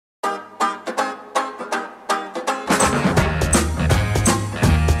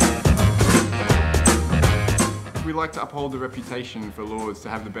like to uphold the reputation for Lords to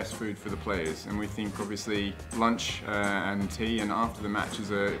have the best food for the players, and we think obviously lunch and tea and after the match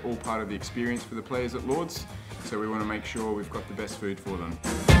is all part of the experience for the players at Lords, so we want to make sure we've got the best food for them.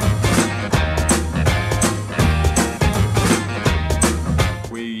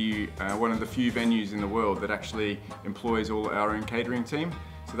 We are one of the few venues in the world that actually employs all our own catering team.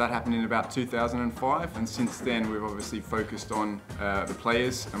 So that happened in about 2005, and since then we've obviously focused on the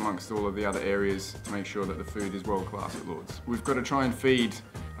players amongst all of the other areas to make sure that the food is world class at Lords. We've got to try and feed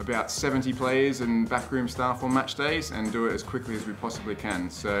about 70 players and backroom staff on match days and do it as quickly as we possibly can.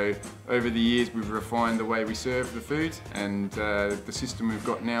 So over the years we've refined the way we serve the food, and the system we've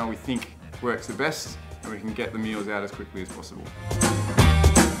got now we think works the best, and we can get the meals out as quickly as possible.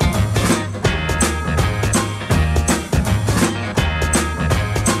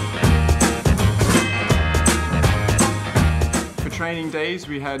 Training days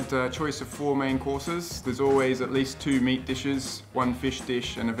we had a choice of 4 main courses. There's always at least 2 meat dishes, 1 fish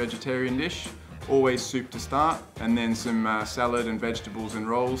dish and a vegetarian dish. Always soup to start, and then some salad and vegetables and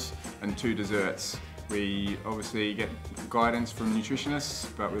rolls and 2 desserts. We obviously get guidance from nutritionists,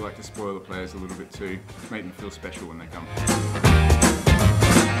 but we like to spoil the players a little bit too, make them feel special when they come.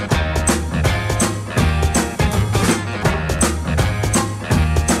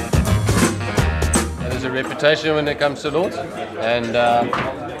 There's a reputation when it comes to Lords, and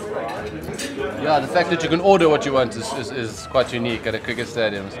yeah, the fact that you can order what you want is quite unique at a cricket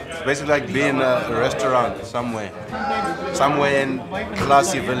stadium. It's basically like being in a restaurant somewhere in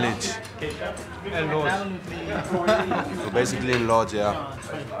classy village. So basically in Lords, yeah,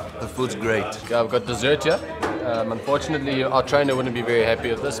 the food's great. Yeah, I've got dessert here. Unfortunately, our trainer wouldn't be very happy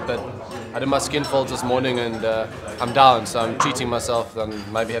with this, but I did my skin folds this morning and I'm down, so I'm treating myself and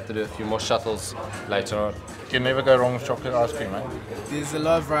maybe have to do a few more shuttles later on. You can never go wrong with chocolate ice cream, eh? There's a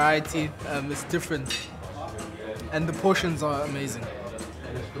lot of variety, it's different, and the portions are amazing.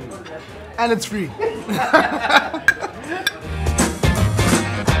 And it's free.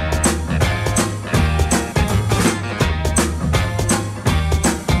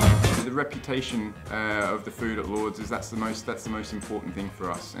 The reputation of the food at Lords is that's the most important thing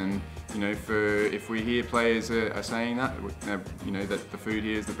for us, and you know, if we hear players are saying that, you know, that the food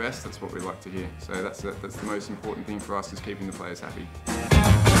here is the best, that's what we like to hear. So that's the most important thing for us, is keeping the players happy.